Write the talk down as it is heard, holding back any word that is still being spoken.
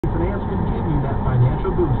Finance can give you that financial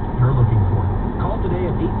boost you're looking for. Call today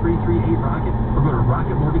at 8338-ROCKET or go to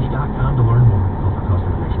rocketmortgage.com to learn more. Call for cost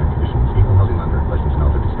information and conditions. Equal housing lender. Licensed in all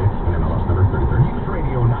 50 states. And MLS number 33. News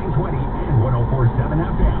Radio 920 and 104.7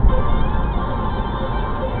 FM.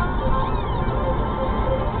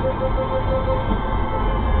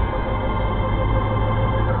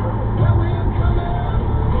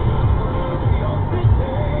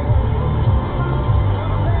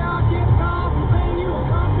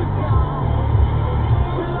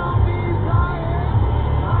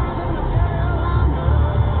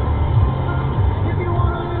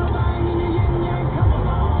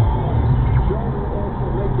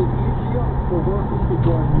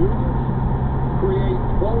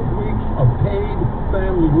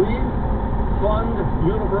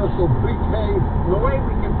 Universal pre-K. The way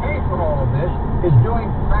we can pay for all of this is doing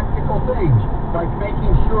practical things, like making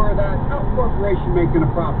sure that no corporation making a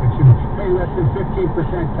profit should pay less than 15%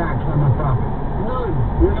 tax on the profit. None.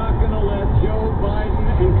 We're not going to let Joe Biden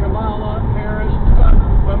and Kamala Harris cut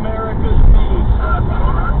America's fees.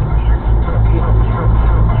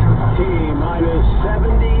 T-minus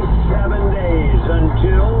 77 days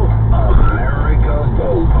until America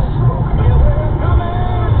votes.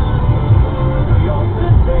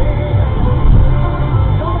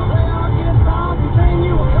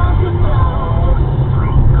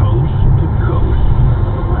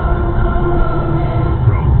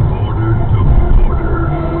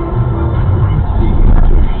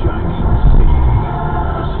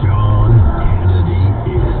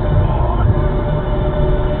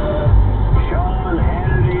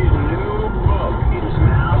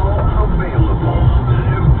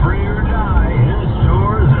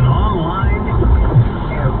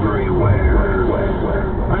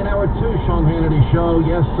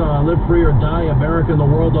 Live Free or Die, America and the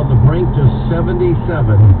World on the Brink, to 77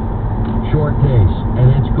 short days.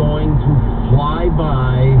 And it's going to fly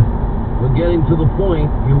by. We're getting to the point,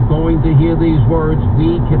 you're going to hear these words,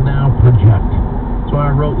 we can now project. That's why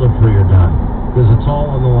I wrote Live Free or Die, because it's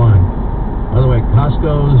all on the line. By the way,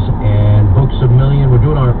 Costco's and Books A Million, we're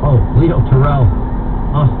doing our, Leo Terrell.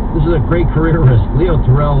 This is a great career risk. Leo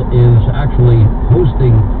Terrell is actually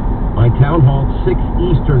hosting my town hall at 6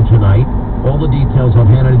 Eastern tonight. All the details on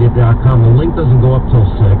Hannity.com. The link doesn't go up till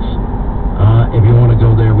 6. If you want to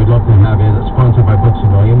go there, we'd love to have you. That's sponsored by Books A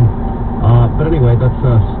Million. But anyway, that's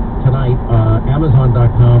tonight.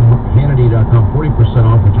 Amazon.com, Hannity.com, 40%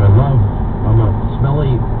 off, which I love. I'm a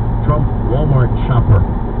smelly Trump Walmart shopper.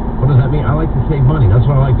 What does that mean? I like to save money. That's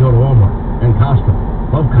why I like to go to Walmart and Costco.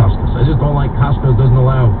 Love Costco. I just don't like Costco doesn't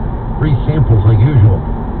allow free samples like usual.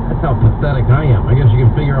 That's how pathetic I am. I guess you can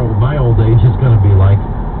figure out what my old age is going to be like.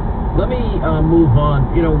 Let me move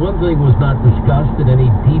on. You know, one thing was not discussed in any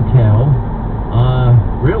detail.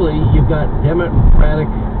 Really, you've got Democratic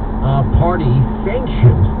Party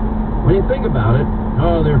sanctioned. When you think about it,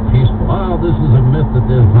 they're peaceful. This is a myth that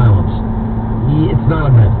there's violence. It's not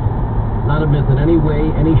a myth. Not a myth in any way,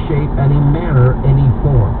 any shape, any manner, any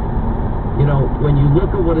form. You know, when you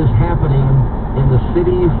look at what is happening in the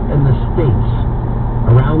cities and the states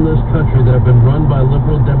around this country that have been run by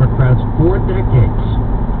liberal Democrats for decades,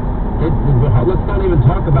 let's not even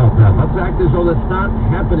talk about that. Let's act as though that's not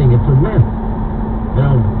happening. It's a myth.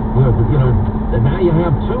 Now you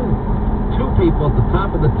have two people at the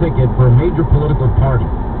top of the ticket for a major political party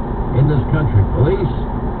in this country. Police,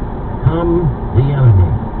 come the enemy.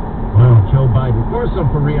 Well, Joe Biden, of course, I'm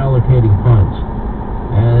for reallocating funds.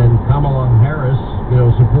 And Kamala Harris,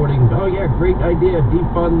 supporting, great idea,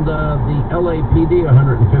 defund the LAPD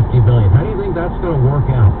 $150 billion. How do you think that's going to work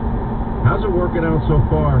out? How's it working out so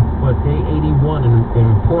far? Day 81 in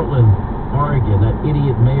Portland, Oregon, that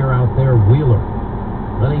idiot mayor out there, Wheeler,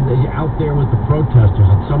 out there with the protesters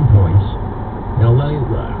at some points,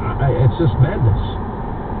 it's just madness.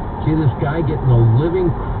 See this guy getting the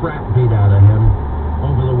living crap beat out of him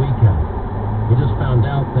over the weekend. We just found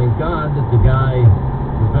out, thank God, that the guy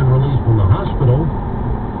has been released from the hospital.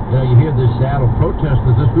 You hear the Seattle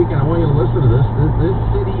protesters this weekend. I want you to listen to this. This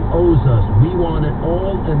city owes us. We want it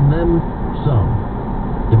all and then some.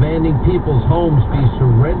 Demanding people's homes be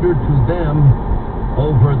surrendered to them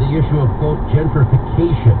over the issue of, quote,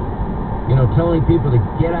 gentrification. Telling people to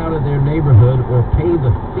get out of their neighborhood or pay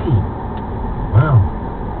the fee. Wow.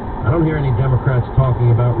 I don't hear any Democrats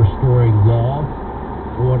talking about restoring law,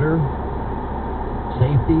 order,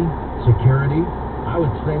 safety, security. I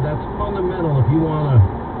would say that's fundamental if you want to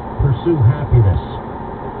pursue happiness.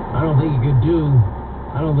 I don't think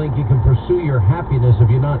you can pursue your happiness if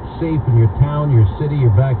you're not safe in your town, your city,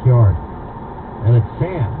 your backyard. And it's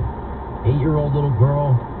sad. 8-year-old little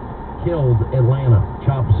girl killed, Atlanta,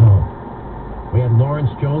 chop zone. We had Lawrence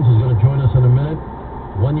Jones, who's going to join us in a minute.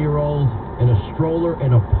 1-year-old in a stroller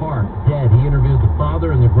in a park, dead. He interviewed the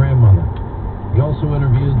father and the grandmother. He also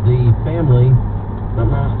interviewed the family that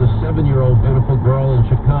lost a 7-year-old beautiful girl in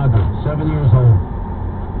Chicago, 7 years old.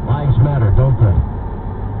 Lives matter, don't they?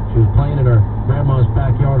 She was playing in her grandma's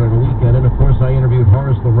backyard on a weekend, and of course I interviewed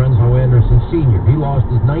Horace Lorenzo Anderson Sr. He lost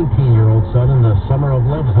his 19-year-old son in the Summer of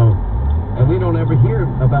Love Zone. And we don't ever hear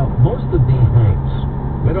about most of these names.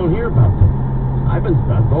 We don't hear about them. I've been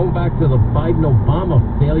going back to the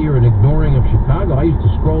Biden-Obama failure and ignoring of Chicago. I used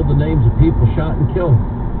to scroll the names of people shot and killed.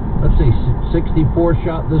 Let's see, 64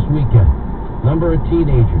 shot this weekend. Number of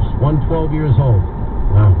teenagers, 112 years old.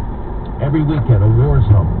 Wow. Every weekend, a war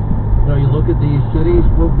zone. You know, you look at these cities,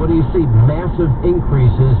 what do you see? Massive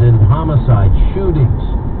increases in homicides, shootings,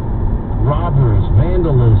 robberies,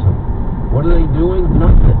 vandalism. What are they doing?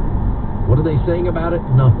 Nothing. What are they saying about it?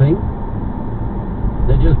 Nothing.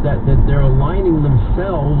 They're just that they're aligning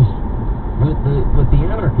themselves with the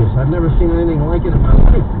anarchists. I've never seen anything like it in my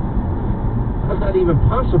life. How's that even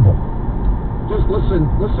possible? Just listen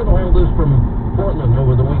to all this from Portland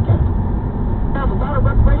over the weekend. Have a lot of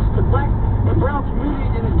reparations to black and brown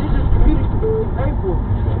communities and indigenous communities to pay for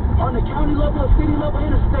on the county level, city level,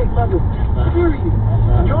 and the state level. Period.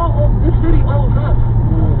 This city owes us.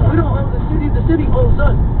 We don't owe the city. The city owes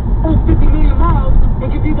us. Own 50 million miles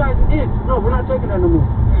and give you guys an inch. No, we're not taking that no more.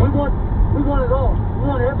 We want it all. We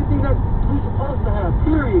want everything that we're supposed to have.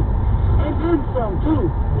 Period. And then some too.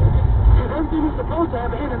 Because everything we're supposed to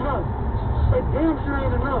have ain't enough. It damn sure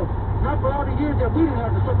ain't enough. Not for all the years that we didn't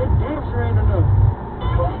have the stuff. It damn sure ain't enough.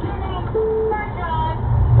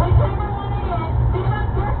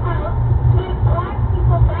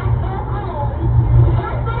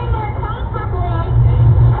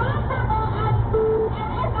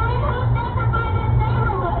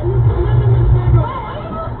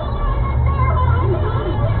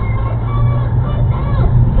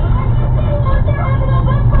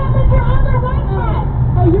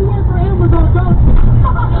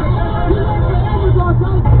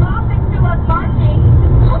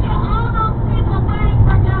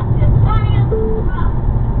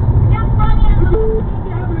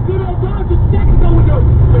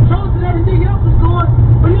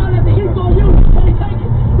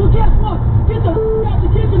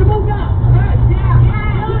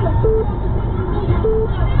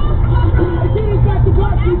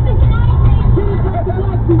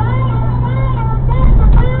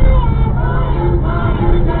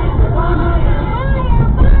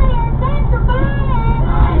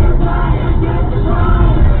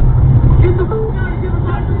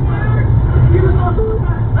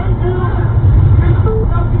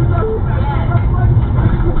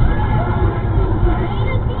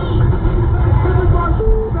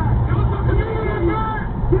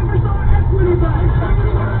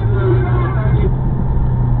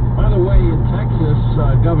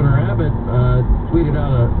 Governor Abbott tweeted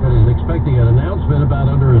out that he's expecting an announcement about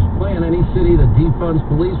under his plan, any city that defunds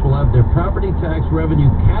police will have their property tax revenue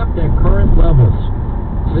capped at current levels.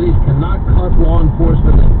 Cities cannot cut law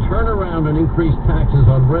enforcement and turn around and increase taxes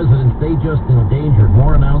on residents they just endangered.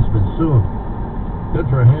 More announcements soon. Good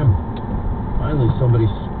for him. Finally,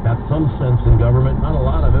 somebody's got some sense in government. Not a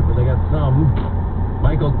lot of it, but they got some.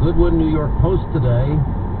 Michael Goodwin, New York Post today.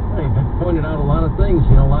 They pointed out a lot of things.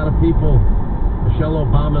 You know, a lot of people... Michelle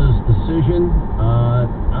Obama's decision,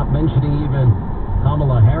 not mentioning even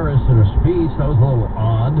Kamala Harris in her speech. That was a little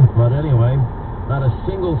odd, but anyway, not a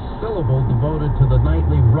single syllable devoted to the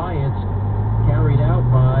nightly riots carried out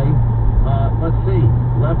by,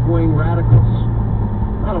 left-wing radicals.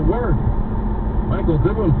 Not a word. Michael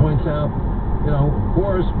Goodwin points out, you know, of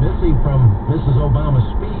course, missing from Mrs. Obama's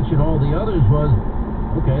speech and all the others was,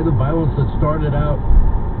 okay, the violence that started out,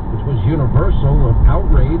 which was universal, of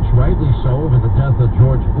outrage, rightly so, over the death of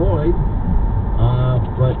George Floyd,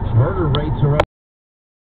 but murder rates are up.